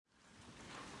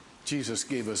Jesus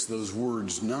gave us those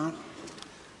words not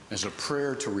as a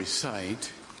prayer to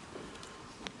recite,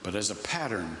 but as a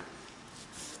pattern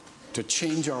to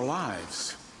change our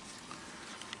lives.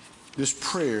 This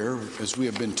prayer, as we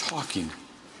have been talking,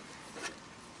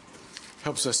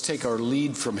 helps us take our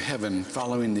lead from heaven,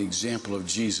 following the example of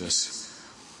Jesus.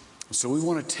 So we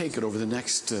want to take it over the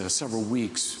next several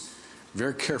weeks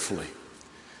very carefully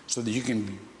so that you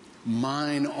can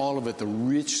mine all of it, the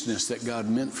richness that God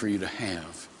meant for you to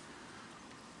have.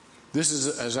 This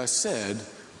is, as I said,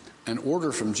 an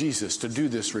order from Jesus to do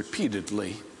this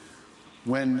repeatedly.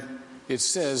 When it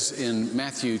says in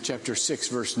Matthew chapter 6,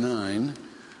 verse 9,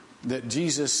 that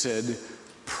Jesus said,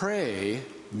 pray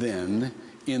then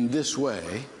in this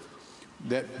way.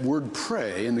 That word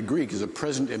pray in the Greek is a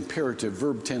present imperative,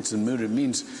 verb tense and mood. It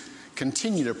means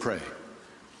continue to pray.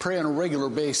 Pray on a regular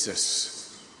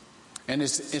basis. And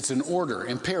it's an order,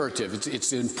 imperative.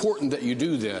 It's important that you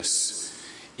do this.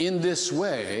 In this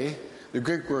way, the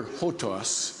Greek word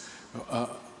hutos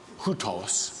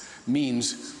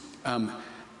means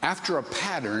after a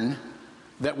pattern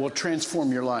that will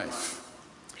transform your life.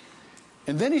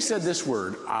 And then he said this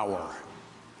word, our.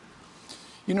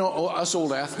 You know, us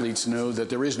old athletes know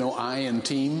that there is no I in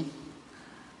team.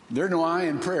 There's no I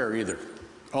in prayer either,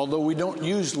 although we don't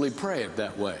usually pray it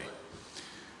that way.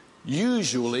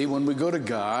 Usually when we go to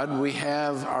God, we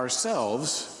have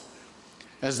ourselves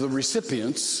as the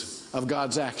recipients of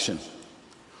God's action,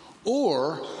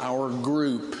 or our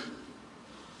group.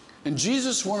 And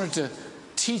Jesus wanted to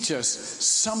teach us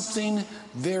something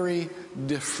very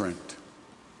different.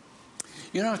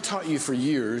 You know, I've taught you for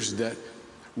years that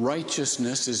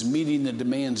righteousness is meeting the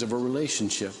demands of a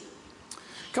relationship.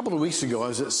 A couple of weeks ago, I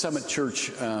was at Summit Church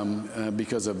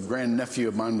because a grandnephew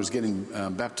of mine was getting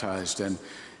baptized.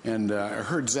 And I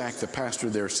heard Zach, the pastor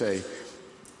there, say,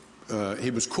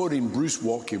 he was quoting Bruce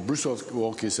Waltke. Bruce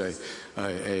Waltke is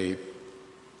a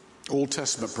Old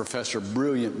Testament professor,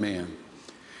 brilliant man.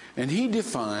 And he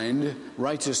defined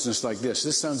righteousness like this.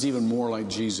 This sounds even more like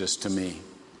Jesus to me.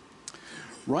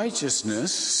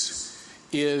 Righteousness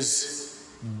is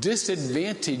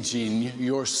disadvantaging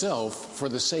yourself for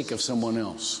the sake of someone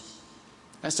else.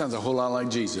 That sounds a whole lot like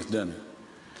Jesus, doesn't it?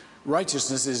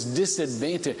 Righteousness is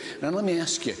disadvantage. Now let me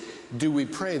ask you, do we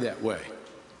pray that way?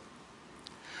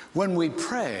 When we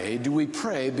pray, do we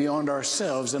pray beyond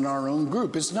ourselves and our own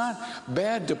group? It's not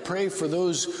bad to pray for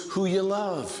those who you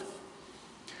love.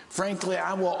 Frankly,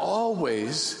 I will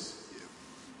always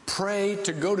pray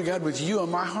to go to God with you in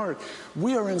my heart.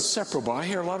 We are inseparable. I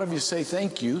hear a lot of you say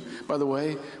thank you. By the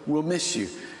way, we'll miss you.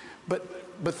 But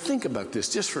think about this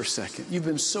just for a second. You've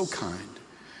been so kind.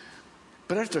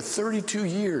 But after 32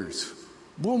 years,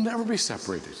 we'll never be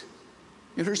separated.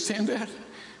 You understand that?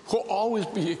 We'll always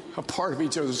be a part of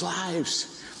each other's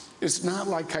lives. It's not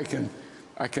like I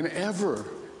can ever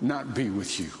not be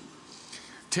with you.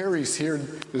 Terry's here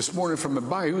this morning from the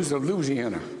bayous of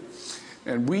Louisiana.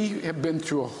 And we have been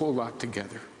through a whole lot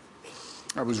together.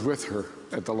 I was with her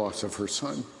at the loss of her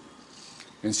son.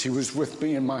 And she was with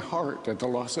me in my heart at the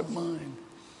loss of mine.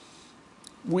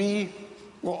 We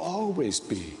will always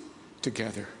be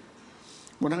together.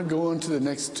 When I go on to the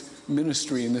next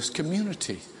ministry in this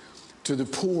community, to the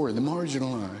poor and the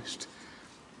marginalized,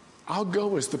 I'll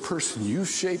go as the person you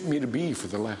shaped me to be for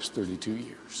the last 32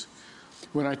 years.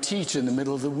 When I teach in the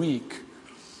middle of the week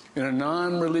in a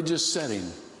non-religious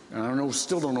setting, and I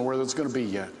still don't know where that's going to be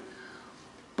yet,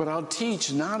 but I'll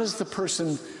teach not as the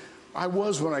person I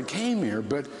was when I came here,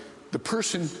 but the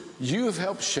person you have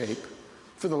helped shape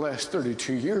for the last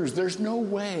 32 years. There's no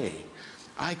way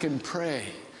I can pray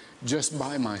just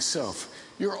by myself.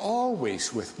 You're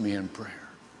always with me in prayer.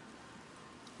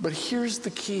 But here's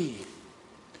the key.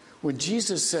 When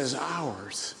Jesus says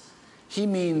ours, he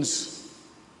means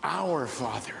our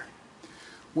Father.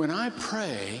 When I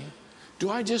pray, do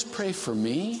I just pray for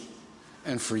me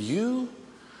and for you?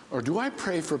 Or do I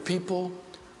pray for people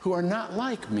who are not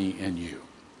like me and you?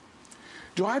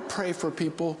 Do I pray for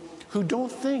people who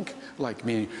don't think like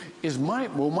me?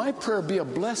 Will my prayer be a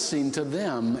blessing to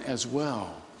them as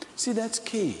well? See, that's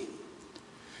key.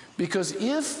 Because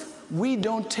if we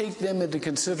don't take them into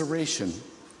consideration,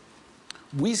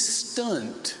 we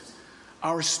stunt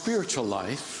our spiritual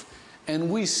life and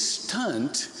we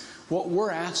stunt what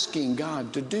we're asking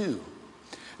God to do.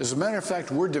 As a matter of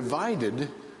fact, we're divided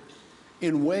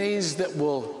in ways that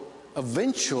will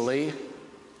eventually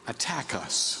attack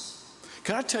us.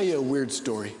 Can I tell you a weird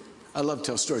story? I love to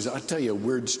tell stories. I'll tell you a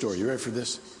weird story. You ready for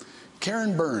this?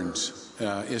 Karen Burns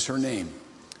is her name.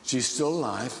 She's still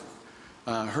alive.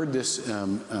 Heard this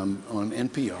on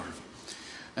NPR.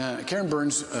 Karen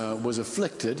Burns was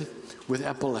afflicted with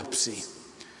epilepsy.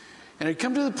 And it had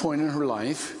come to the point in her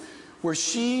life where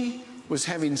she was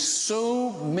having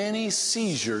so many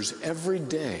seizures every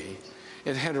day,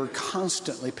 it had her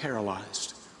constantly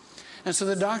paralyzed. And so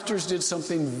the doctors did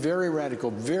something very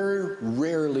radical, very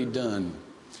rarely done.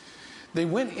 They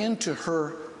went into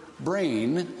her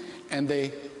brain and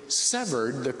they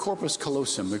severed the corpus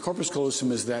callosum. The corpus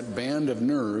callosum is that band of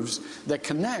nerves that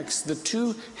connects the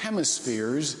two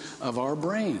hemispheres of our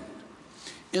brain.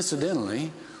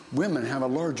 Incidentally, women have a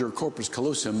larger corpus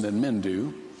callosum than men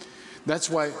do. That's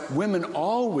why women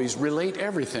always relate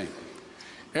everything.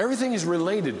 Everything is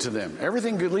related to them.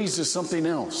 Everything leads to something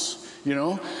else, you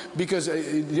know, because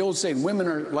the old saying, women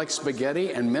are like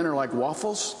spaghetti and men are like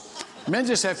waffles. Men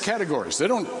just have categories.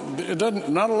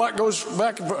 Not a lot goes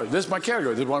back and forth. This is my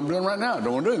category. This is what I'm doing right now. I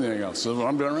don't want to do anything else. This is what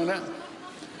I'm doing right now.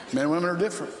 Men and women are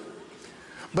different.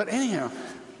 But anyhow,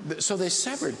 so they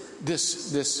severed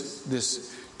this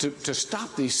to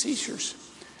stop these seizures.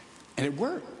 And it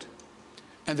worked.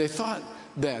 And they thought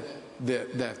that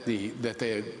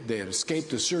they had escaped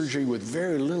the surgery with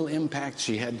very little impact.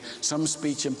 She had some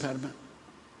speech impediment.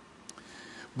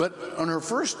 But on her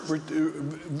first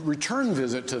return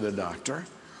visit to the doctor,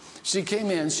 she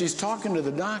came in, she's talking to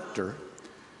the doctor,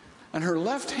 and her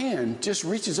left hand just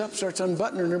reaches up, starts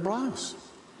unbuttoning her blouse.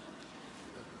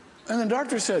 And the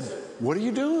doctor said, "What are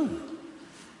you doing?"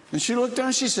 And she looked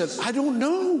down, she said, "I don't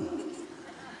know."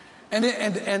 And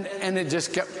it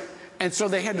just kept, and so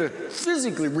they had to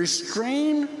physically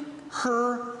restrain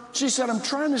her. She said, "I'm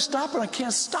trying to stop it, I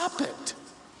can't stop it."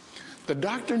 The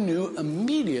doctor knew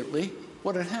immediately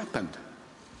what had happened.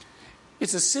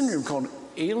 It's a syndrome called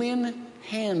alien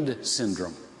hand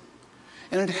syndrome.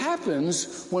 And it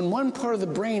happens when one part of the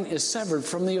brain is severed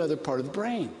from the other part of the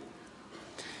brain.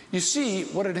 You see,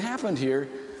 what had happened here,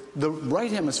 the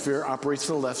right hemisphere operates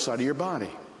to the left side of your body.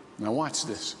 Now watch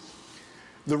this.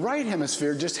 The right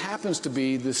hemisphere just happens to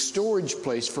be the storage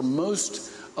place for most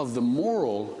of the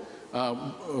moral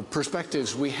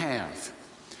perspectives we have.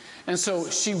 And so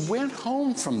she went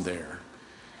home from there,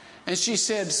 and she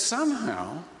said,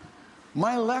 somehow,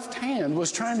 my left hand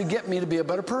was trying to get me to be a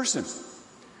better person.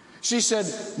 She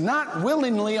said, not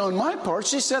willingly on my part.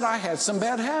 She said, I had some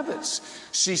bad habits.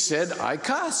 She said, I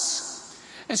cuss.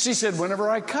 And she said, whenever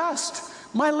I cussed,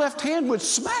 my left hand would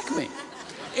smack me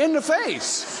in the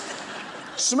face.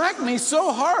 Smack me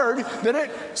so hard that it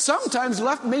sometimes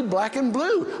left me black and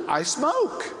blue. I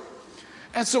smoke.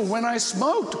 And so when I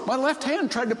smoked, my left hand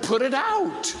tried to put it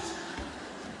out.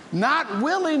 Not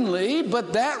willingly,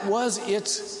 but that was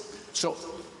its. So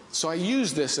I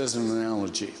use this as an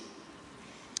analogy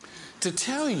to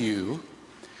tell you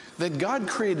that God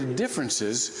created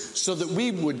differences so that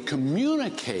we would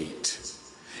communicate.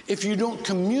 If you don't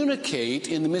communicate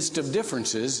in the midst of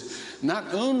differences,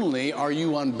 not only are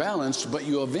you unbalanced, but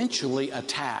you eventually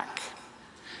attack.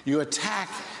 You attack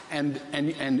and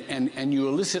you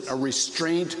elicit a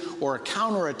restraint or a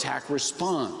counterattack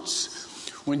response.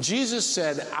 When Jesus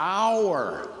said,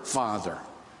 "Our Father,"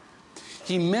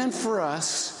 he meant for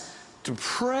us to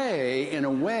pray in a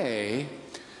way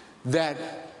that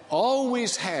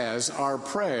always has our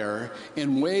prayer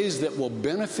in ways that will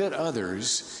benefit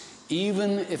others,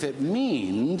 even if it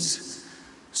means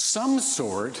some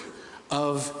sort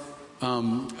of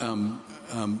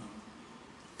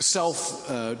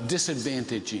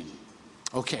self-disadvantaging.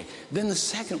 Okay, then the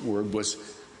second word was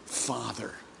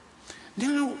Father.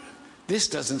 Now, this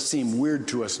doesn't seem weird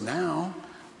to us now,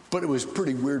 but it was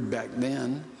pretty weird back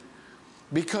then.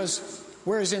 Because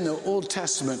whereas in the Old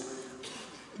Testament,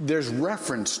 there's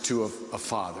reference to a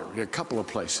father, a couple of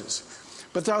places.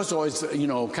 But that was always,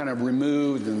 kind of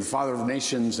removed, and the father of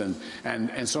nations and so on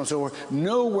and so forth.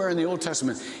 Nowhere in the Old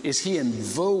Testament is he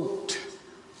invoked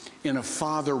in a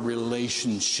father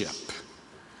relationship.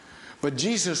 But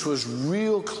Jesus was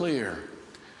real clear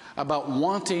about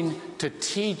wanting to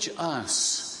teach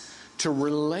us to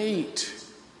relate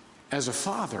as a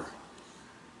father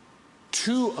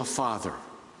to a father.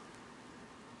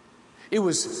 It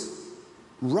was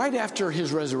right after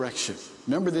his resurrection.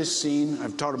 Remember this scene?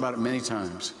 I've talked about it many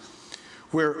times,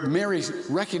 where Mary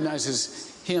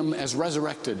recognizes him as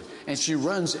resurrected, and she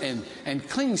runs and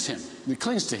clings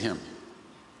to him.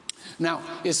 Now,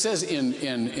 it says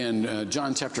in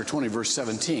John chapter 20, verse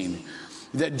 17,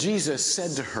 that Jesus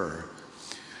said to her,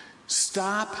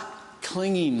 "Stop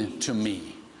clinging to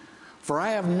me, for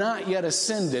I have not yet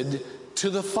ascended to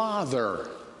the Father."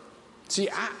 See,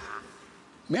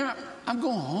 Mary, I'm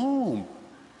going home.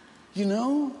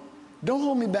 Don't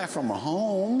hold me back from a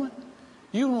home.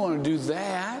 You don't want to do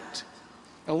that.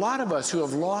 A lot of us who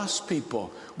have lost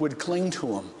people would cling to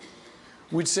them.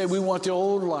 We'd say we want the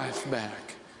old life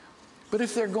back. But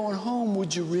if they're going home,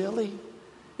 would you really?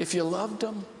 If you loved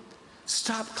them?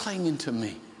 Stop clinging to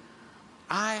me.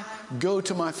 I go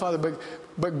to my Father,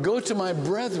 but go to my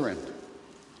brethren.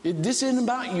 This isn't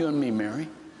about you and me, Mary.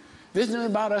 This isn't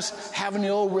about us having the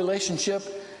old relationship,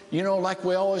 like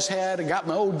we always had. I got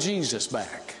my old Jesus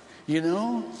back, Do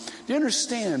you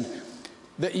understand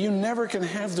that you never can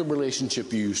have the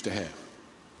relationship you used to have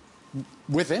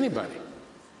with anybody?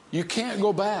 You can't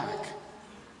go back.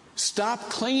 Stop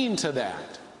clinging to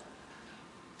that.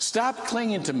 Stop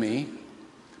clinging to me,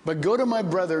 but go to my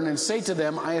brethren and say to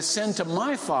them, I ascend to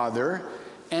my Father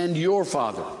and your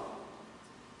Father,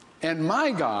 and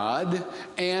my God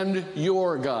and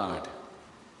your God.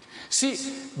 See,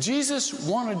 Jesus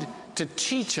wanted to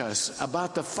teach us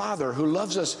about the Father who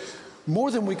loves us more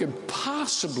than we could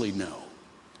possibly know.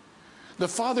 The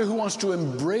Father who wants to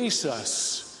embrace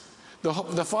us.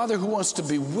 The Father who wants to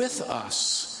be with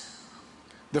us.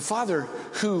 The Father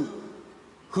who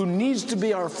needs to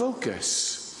be our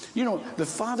focus. The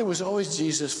Father was always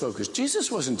Jesus' focus.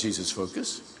 Jesus wasn't Jesus'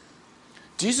 focus.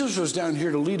 Jesus was down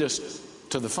here to lead us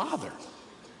to the Father.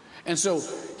 And so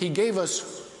he gave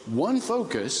us one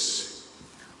focus,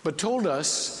 but told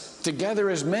us to gather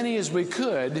as many as we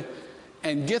could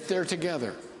and get there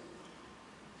together.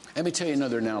 Let me tell you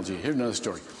another analogy. Here's another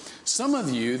story. Some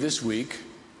of you this week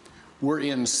were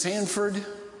in Sanford,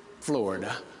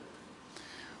 Florida,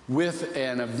 with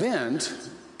an event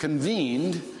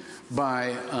convened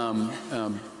by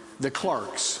the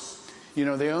Clarks.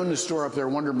 They own the store up there,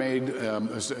 Wonder Maid.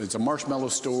 It's a marshmallow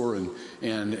store,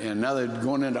 and now they're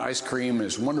going into ice cream, and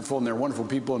it's wonderful, and they're wonderful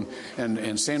people,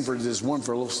 and Sanford is this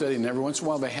wonderful little city, and every once in a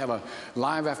while they have a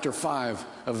Live After 5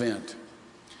 event.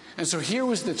 And so here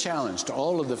was the challenge to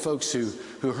all of the folks who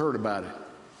heard about it.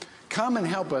 Come and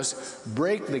help us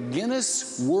break the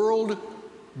Guinness World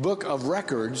Book of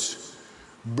Records,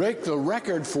 break the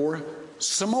record for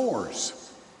s'mores.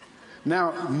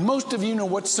 Now, most of you know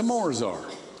what s'mores are.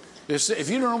 If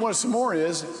you don't know what a s'more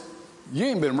is, you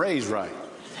ain't been raised right.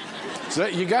 So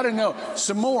you got to know.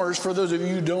 S'mores, for those of you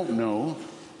who don't know,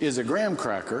 is a graham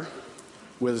cracker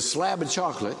with a slab of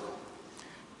chocolate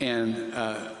and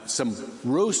some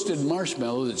roasted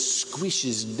marshmallow that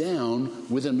squishes down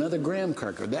with another graham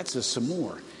cracker. That's a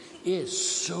s'more. It's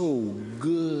so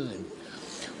good.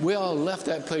 We all left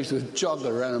that place with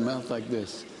chocolate around our mouth like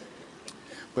this.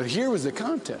 But here was the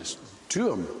contest. Two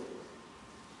of them.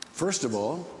 First of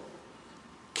all,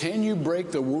 can you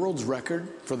break the world's record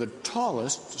for the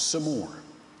tallest s'more?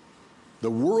 The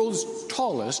world's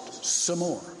tallest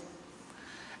s'more.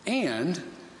 And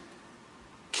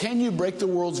can you break the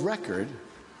world's record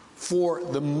for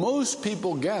the most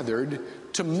people gathered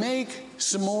to make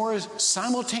s'mores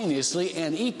simultaneously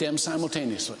and eat them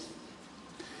simultaneously?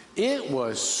 It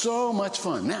was so much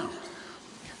fun. Now,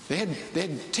 they had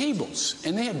tables,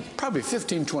 and they had probably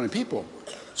 15, 20 people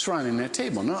surrounding that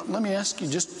table. Now, let me ask you,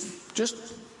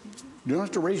 just you don't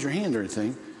have to raise your hand or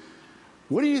anything.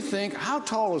 What do you think, how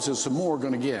tall is a s'more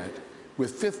going to get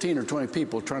with 15 or 20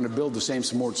 people trying to build the same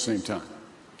s'more at the same time?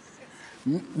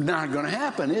 Not going to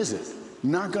happen, is it?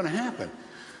 Not going to happen.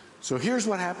 So here's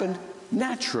what happened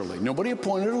naturally. Nobody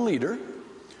appointed a leader,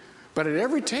 but at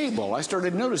every table, I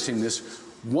started noticing this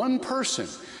one person.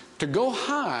 To go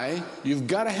high, you've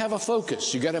got to have a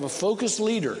focus. You've got to have a focused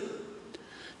leader.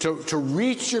 To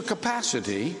reach your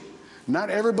capacity,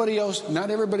 not everybody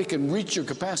can reach your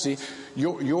capacity,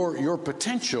 your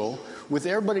potential, with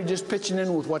everybody just pitching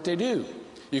in with what they do.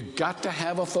 You've got to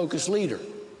have a focused leader.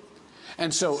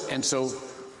 And so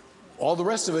all the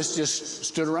rest of us just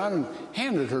stood around and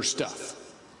handed her stuff.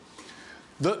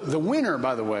 The winner,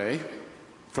 by the way,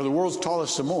 for the world's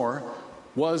tallest s'more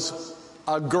was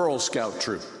a Girl Scout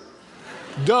troop.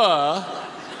 Duh.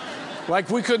 Like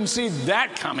we couldn't see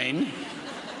that coming.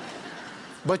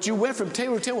 But you went from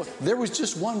table to table. There was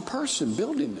just one person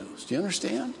building those. Do you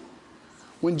understand?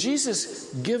 When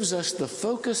Jesus gives us the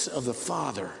focus of the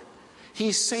Father,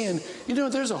 he's saying,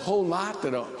 there's a whole lot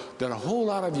that a whole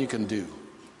lot of you can do.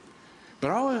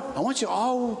 But I want you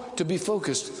all to be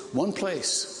focused one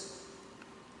place.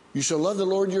 You shall love the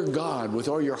Lord your God with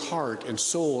all your heart and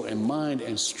soul and mind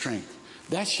and strength.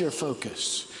 That's your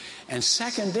focus. And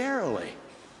secondarily,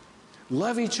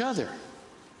 love each other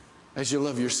as you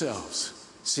love yourselves.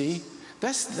 See,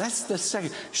 that's the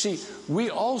second. See, we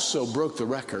also broke the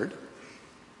record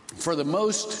for the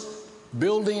most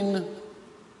building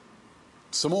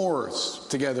s'mores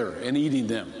together and eating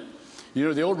them.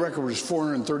 The old record was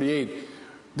 438.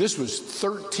 This was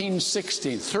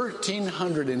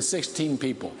 1,316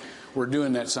 people were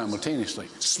doing that simultaneously.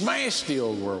 Smashed the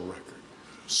old world record.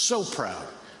 So proud.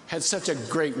 Had such a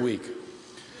great week.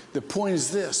 The point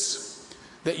is this.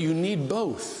 that you need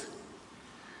both.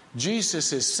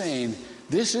 Jesus is saying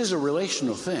this is a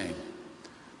relational thing,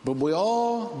 but we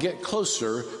all get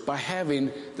closer by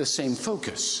having the same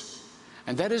focus,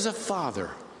 and that is a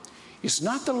father. It's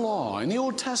not the law. In the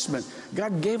Old Testament,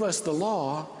 God gave us the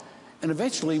law, and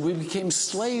eventually we became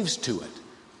slaves to it.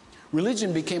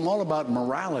 Religion became all about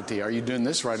morality. Are you doing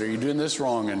this right? Are you doing this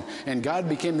wrong? And God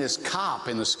became this cop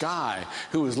in the sky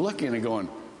who was looking and going,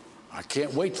 I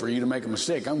can't wait for you to make a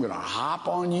mistake. I'm going to hop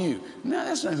on you. No,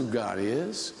 that's not who God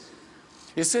is.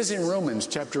 It says in Romans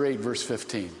chapter 8, verse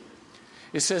 15,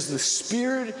 it says, the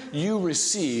Spirit you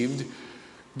received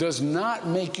does not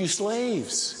make you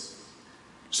slaves,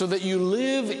 so that you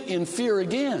live in fear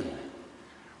again.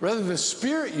 Rather, the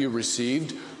Spirit you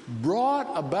received brought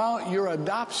about your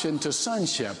adoption to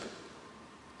sonship,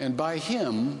 and by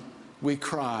Him we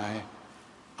cry,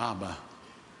 Abba.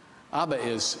 Abba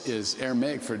is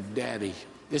Aramaic for daddy.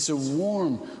 It's a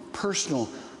warm, personal,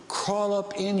 crawl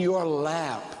up in your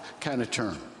lap kind of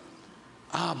term.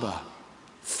 Abba,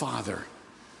 Father.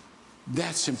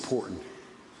 That's important.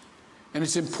 And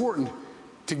it's important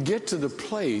to get to the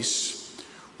place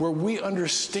where we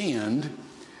understand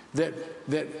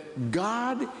that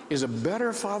God is a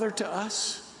better father to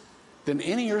us than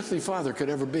any earthly father could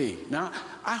ever be. Now,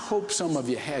 I hope some of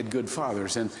you had good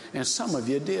fathers, and some of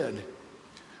you did.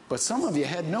 But some of you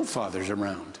had no fathers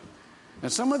around.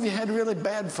 And some of you had really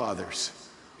bad fathers.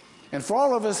 And for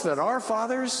all of us that are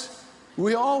fathers,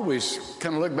 we always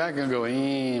kind of look back and go,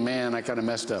 man, I kind of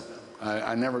messed up.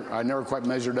 I never quite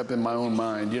measured up in my own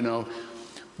mind, you know.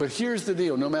 But here's the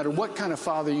deal. No matter what kind of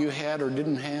father you had or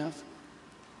didn't have,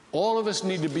 all of us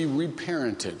need to be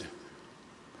reparented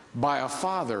by a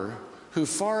father who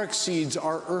far exceeds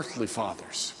our earthly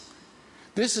fathers.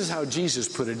 This is how Jesus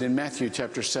put it in Matthew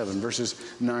chapter 7, verses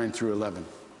 9 through 11.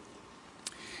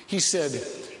 He said,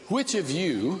 which of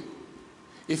you,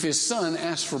 if his son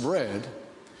asks for bread,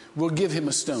 will give him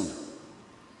a stone?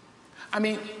 I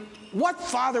mean, what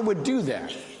father would do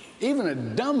that? Even a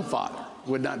dumb father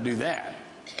would not do that.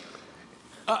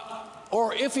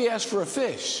 Or if he asks for a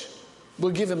fish,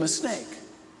 will give him a snake?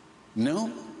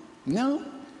 No.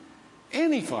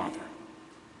 Any father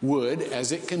would,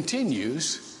 as it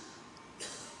continues,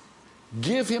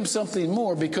 give him something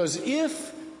more, because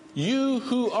if you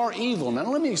who are evil. Now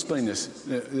let me explain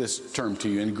this term to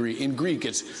you in Greek. In Greek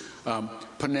it's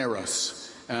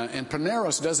paneros. And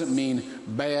paneros doesn't mean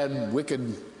bad,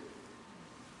 wicked,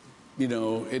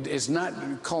 it's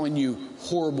not calling you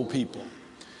horrible people.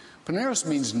 Paneros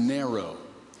means narrow.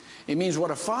 It means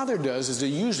what a father does is he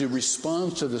usually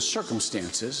responds to the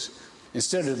circumstances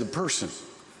instead of the person.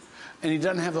 And he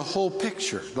doesn't have the whole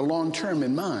picture, the long term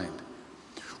in mind.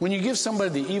 When you give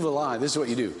somebody the evil eye, this is what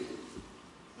you do.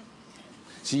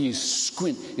 See, you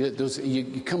squint.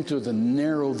 You come to the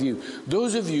narrow view.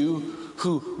 Those of you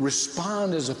who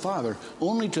respond as a father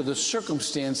only to the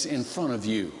circumstance in front of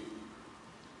you.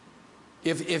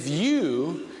 If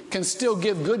you can still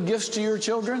give good gifts to your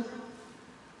children,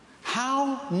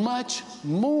 how much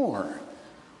more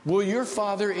will your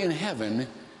Father in heaven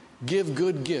give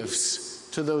good gifts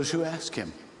to those who ask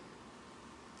Him?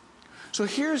 So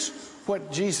here's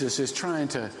what Jesus is trying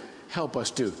to help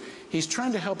us do. He's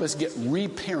trying to help us get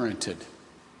reparented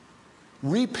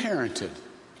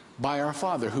by our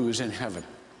Father who is in heaven.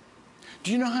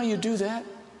 Do you know how you do that?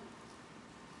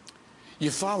 You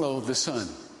follow the Son.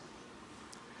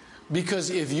 Because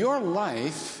if your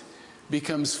life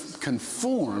becomes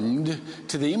conformed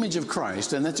to the image of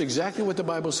Christ, and that's exactly what the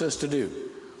Bible says to do.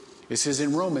 It says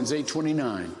in Romans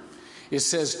 8:29, it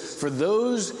says, for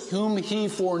those whom He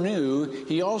foreknew,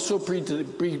 He also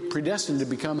predestined to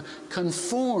become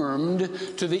conformed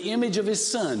to the image of His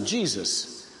Son,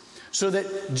 Jesus, so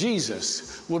that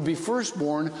Jesus would be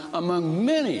firstborn among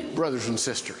many brothers and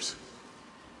sisters.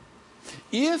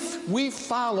 If we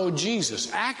follow Jesus,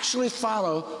 actually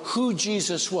follow who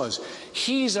Jesus was,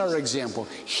 He's our example,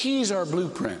 He's our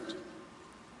blueprint,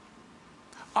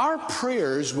 our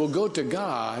prayers will go to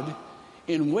God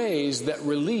in ways that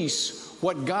release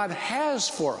what God has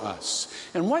for us.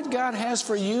 And what God has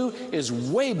for you is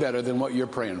way better than what you're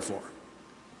praying for.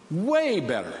 Way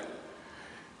better.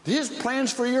 His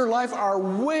plans for your life are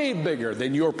way bigger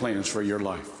than your plans for your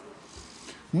life.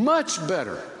 Much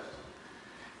better.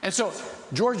 And so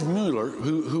George Mueller,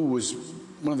 who was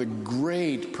one of the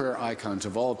great prayer icons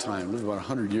of all time, lived about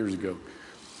 100 years ago,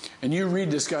 and you read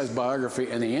this guy's biography,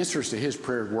 and the answers to his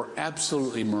prayer were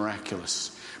absolutely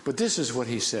miraculous. But this is what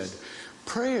he said.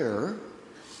 Prayer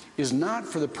is not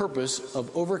for the purpose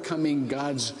of overcoming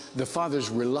the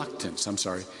Father's reluctance.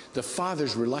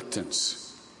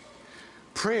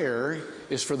 Prayer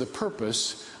is for the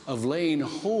purpose of laying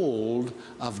hold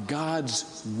of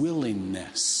God's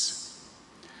willingness.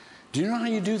 Do you know how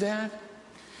you do that?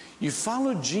 You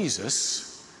follow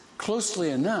Jesus closely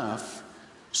enough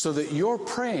so that you're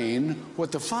praying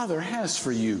what the Father has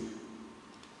for you.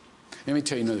 Let me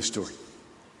tell you another story.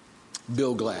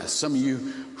 Bill Glass. Some of you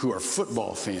who are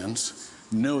football fans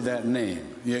know that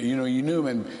name. You knew him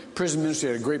in prison ministry.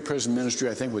 He had a great prison ministry,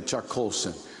 I think, with Chuck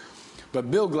Colson. But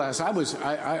Bill Glass, I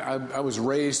was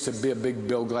raised to be a big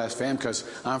Bill Glass fan because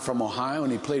I'm from Ohio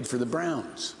and he played for the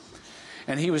Browns.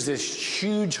 And he was this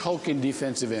huge, hulking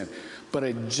defensive end, but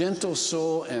a gentle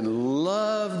soul and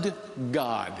loved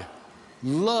God.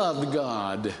 Loved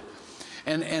God.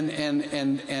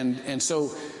 And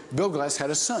so Bill Glass had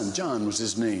a son. John was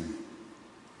his name.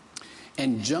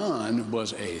 And John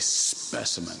was a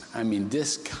specimen. I mean,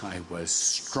 this guy was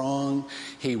strong.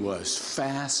 He was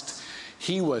fast.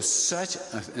 He was such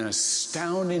an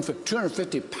astounding,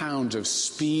 250 pounds of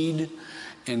speed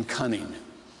and cunning.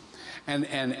 And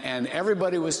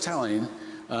everybody was telling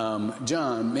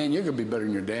John, man, you're going to be better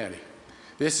than your daddy.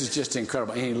 This is just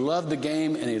incredible. And he loved the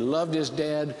game, and he loved his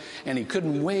dad, and he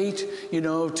couldn't wait,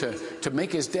 to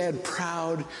make his dad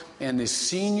proud. And his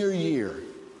senior year,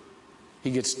 he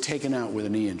gets taken out with a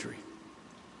knee injury.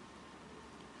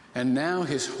 And now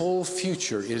his whole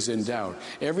future is in doubt.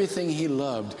 Everything he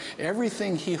loved,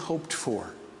 everything he hoped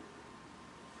for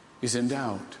is in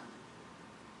doubt.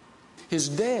 His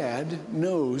dad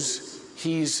knows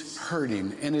he's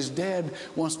hurting, and his dad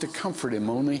wants to comfort him,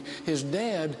 only his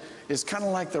dad is kind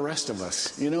of like the rest of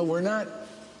us. We're not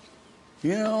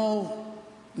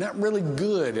really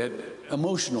good at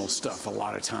emotional stuff a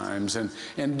lot of times, and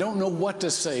don't know what to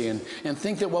say, and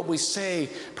think that what we say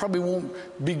probably won't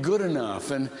be good enough.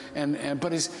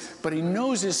 But he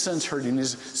knows his son's hurting.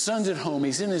 His son's at home.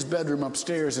 He's in his bedroom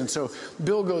upstairs, and so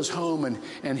Bill goes home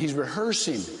and he's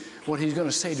rehearsing what he's going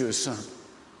to say to his son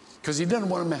because he doesn't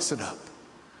want to mess it up.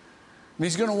 And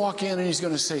he's going to walk in and he's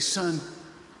going to say, "Son,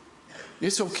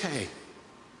 it's okay.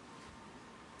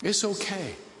 It's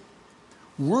okay.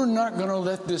 We're not going to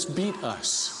let this beat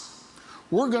us.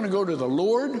 We're going to go to the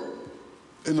Lord,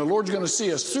 and the Lord's going to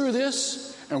see us through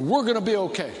this, and we're going to be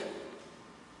okay."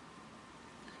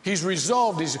 He's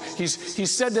resolved.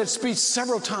 He's said that speech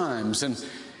several times, and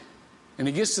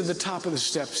he gets to the top of the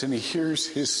steps, and he hears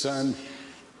his son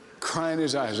crying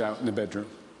his eyes out in the bedroom.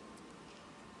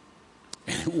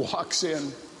 And he walks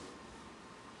in,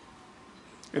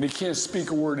 and he can't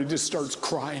speak a word. He just starts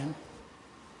crying.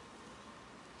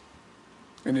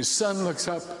 And his son looks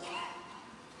up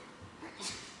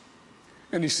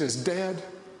and he says, "Dad,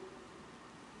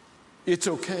 it's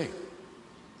okay.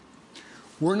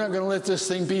 We're not going to let this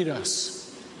thing beat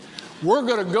us. We're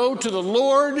going to go to the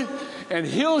Lord and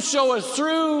He'll show us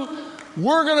through.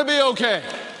 We're going to be okay."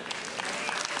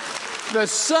 The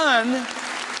son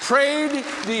prayed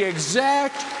the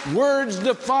exact words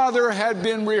the father had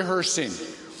been rehearsing.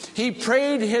 He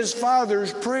prayed his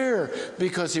father's prayer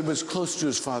because he was close to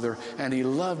his father, and he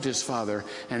loved his father,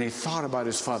 and he thought about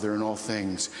his father in all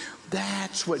things.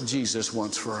 That's what Jesus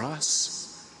wants for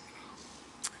us.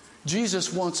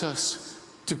 Jesus wants us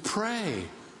to pray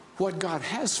what God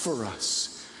has for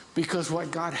us, because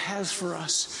what God has for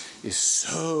us is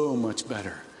so much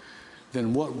better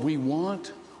than what we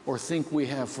want or think we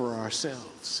have for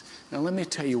ourselves. Now, let me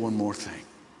tell you one more thing.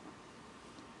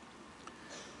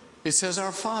 It says,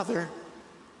 "Our Father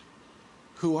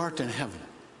who art in heaven."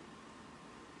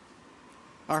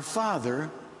 Our Father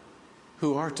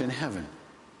who art in heaven.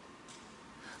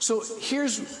 So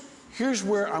here's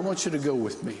where I want you to go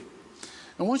with me.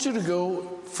 I want you to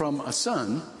go from a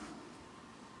son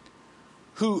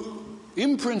who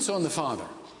imprints on the Father,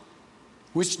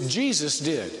 which Jesus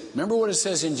did. Remember what it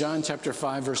says in John chapter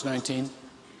 5, verse 19?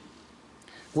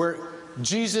 Where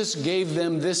Jesus gave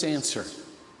them this answer.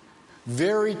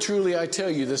 "Very truly I tell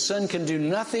you, the Son can do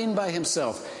nothing by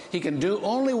himself. He can do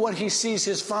only what he sees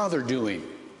his Father doing."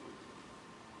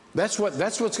 That's what's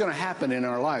going to happen in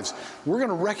our lives. We're going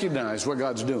to recognize what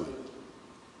God's doing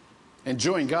and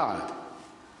join God.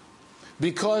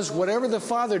 Because whatever the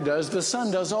Father does, the Son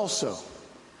does also.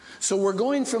 So we're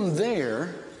going from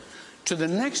there to the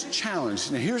next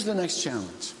challenge. Now here's the next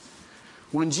challenge.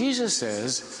 When Jesus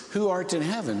says, "Who art in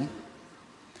heaven,"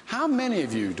 how many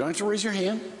of you, don't have to raise your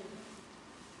hand,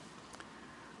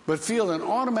 but feel an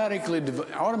automatic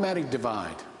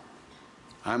divide?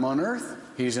 I'm on earth,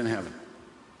 he's in heaven.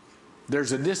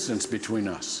 There's a distance between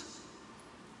us.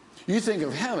 You think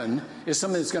of heaven as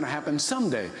something that's going to happen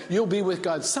someday. You'll be with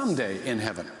God someday in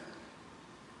heaven.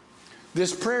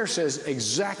 This prayer says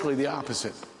exactly the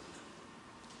opposite.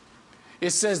 It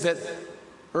says that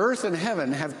Earth and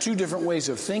heaven have two different ways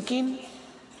of thinking,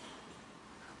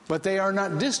 but they are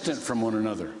not distant from one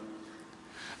another.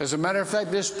 As a matter of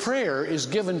fact, this prayer is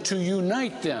given to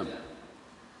unite them.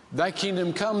 Thy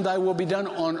kingdom come, thy will be done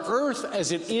on earth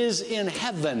as it is in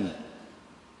heaven.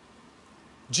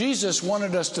 Jesus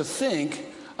wanted us to think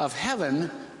of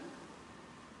heaven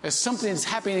as something that's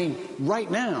happening right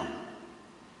now.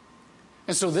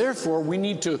 And so therefore, we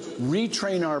need to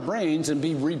retrain our brains and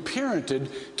be reparented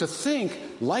to think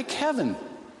like heaven,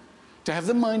 to have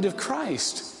the mind of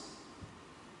Christ.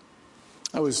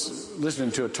 I was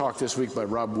listening to a talk this week by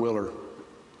Rob Willer,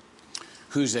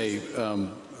 who's a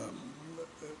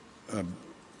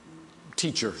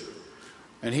teacher,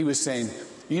 and he was saying,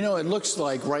 you know, it looks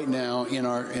like right now in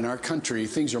our country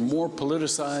things are more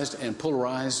politicized and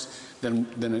polarized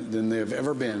than they have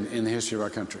ever been in the history of our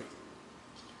country.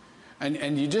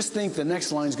 And you just think the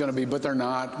next line is going to be, but they're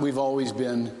not. We've always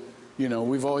been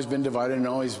divided and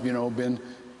always, been.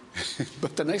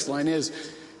 But the next line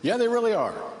is, yeah, they really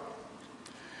are.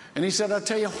 And he said, I'll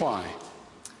tell you why.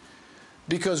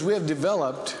 Because we have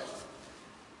developed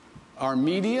our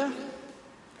media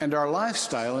and our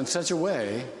lifestyle in such a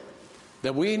way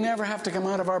that we never have to come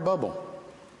out of our bubble.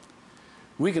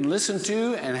 We can listen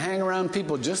to and hang around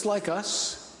people just like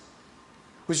us,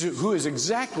 who is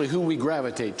exactly who we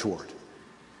gravitate toward.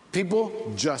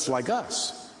 People just like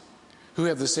us, who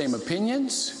have the same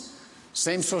opinions,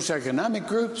 same socioeconomic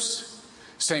groups,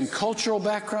 same cultural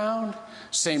background,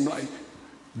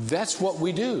 that's what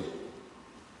we do.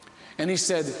 And he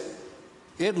said,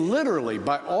 it literally,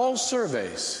 by all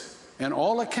surveys and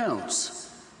all accounts,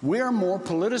 we are more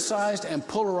politicized and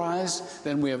polarized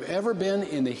than we have ever been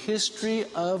in the history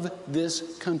of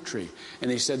this country.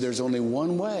 And he said there's only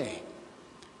one way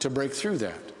to break through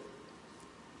that.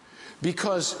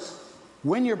 Because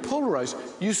when you're polarized,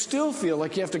 you still feel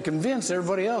like you have to convince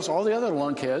everybody else, all the other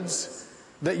lunkheads,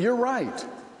 that you're right.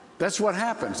 That's what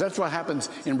happens. That's what happens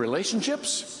in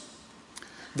relationships.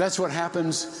 That's what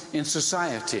happens in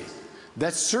society.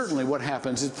 That's certainly what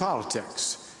happens in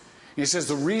politics. He says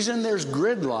the reason there's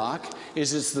gridlock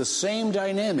is it's the same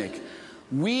dynamic.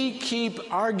 We keep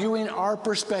arguing our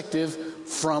perspective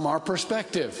from our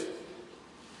perspective.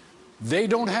 They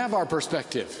don't have our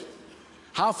perspective.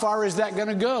 How far is that going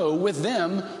to go with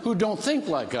them who don't think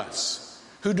like us,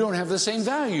 who don't have the same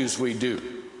values we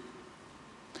do?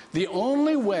 The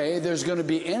only way there's going to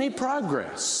be any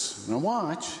progress, now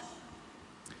watch,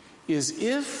 is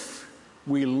if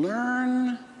we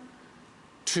learn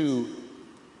to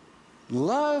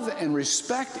love and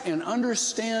respect and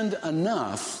understand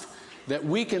enough that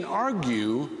we can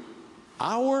argue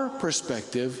our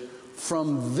perspective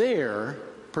from their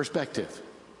perspective.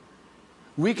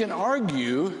 We can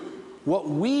argue what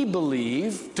we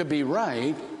believe to be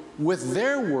right with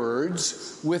their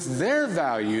words, with their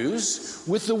values,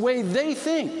 with the way they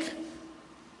think.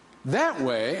 That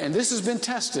way, and this has been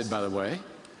tested, by the way,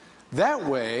 that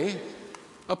way,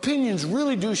 opinions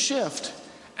really do shift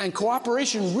and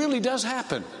cooperation really does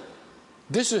happen.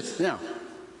 Now,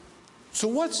 so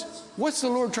what's the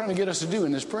Lord trying to get us to do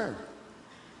in this prayer?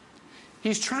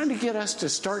 He's trying to get us to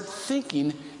start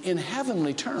thinking in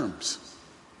heavenly terms.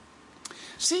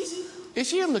 See,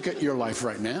 if you look at your life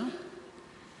right now,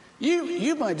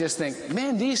 you might just think,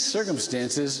 man, these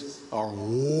circumstances are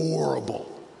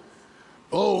horrible.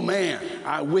 Oh, man,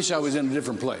 I wish I was in a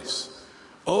different place.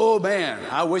 Oh, man,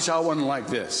 I wish I wasn't like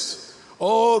this.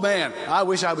 Oh, man, I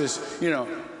wish I was,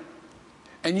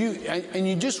 and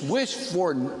you just wish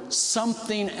for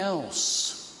something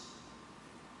else.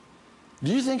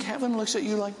 Do you think heaven looks at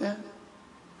you like that?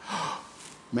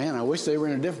 Man, I wish they were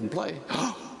in a different place.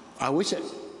 I wish it.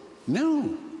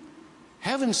 No.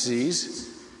 Heaven sees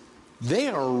they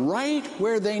are right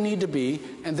where they need to be,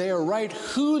 and they are right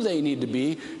who they need to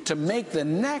be to make the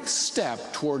next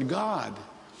step toward God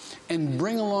and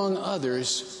bring along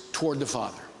others toward the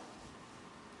Father.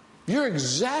 You're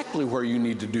exactly where you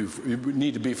need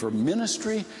to be for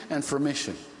ministry and for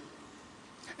mission.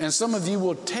 And some of you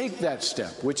will take that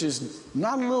step, which is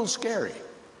not a little scary,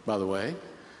 by the way,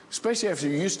 especially after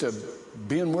you're used to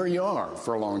being where you are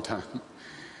for a long time.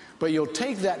 But you'll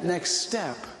take that next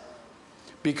step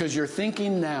because you're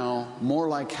thinking now more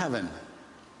like heaven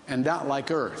and not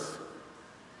like earth.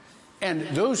 And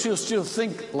those who still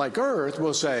think like earth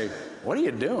will say, what are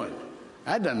you doing?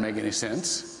 That doesn't make any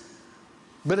sense.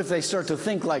 But if they start to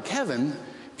think like heaven,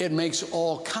 it makes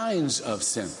all kinds of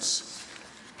sense.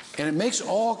 And it makes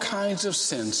all kinds of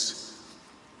sense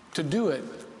to do it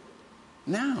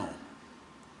now.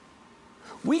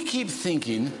 We keep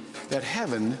thinking that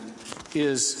heaven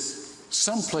is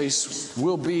someplace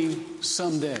we'll be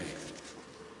someday.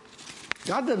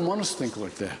 God doesn't want us to think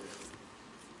like that.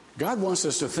 God wants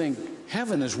us to think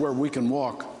heaven is where we can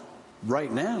walk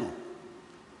right now,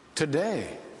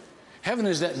 today. Heaven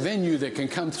is that venue that can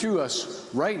come through us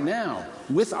right now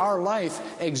with our life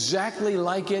exactly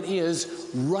like it is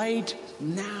right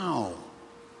now.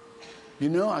 You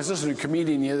know, I was listening to a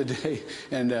comedian the other day,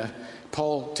 and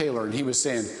Paul Taylor, and he was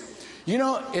saying, you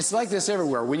know, it's like this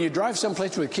everywhere. When you drive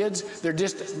someplace with kids, they're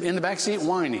just in the back seat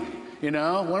whining. You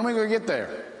know, when are we going to get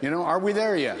there? You know, are we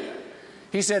there yet?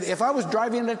 He said, if I was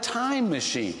driving a time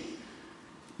machine,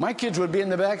 my kids would be in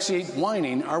the back seat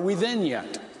whining, are we then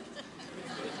yet?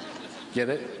 Get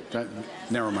it?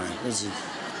 Never mind.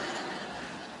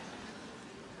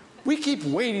 We keep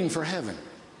waiting for heaven.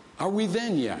 Are we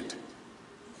then yet?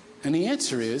 And the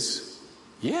answer is,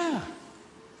 yeah,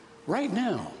 right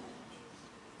now.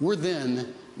 We're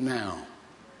then now.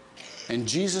 And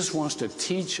Jesus wants to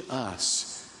teach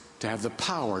us to have the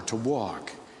power to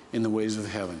walk in the ways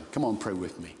of heaven. Come on, pray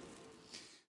with me.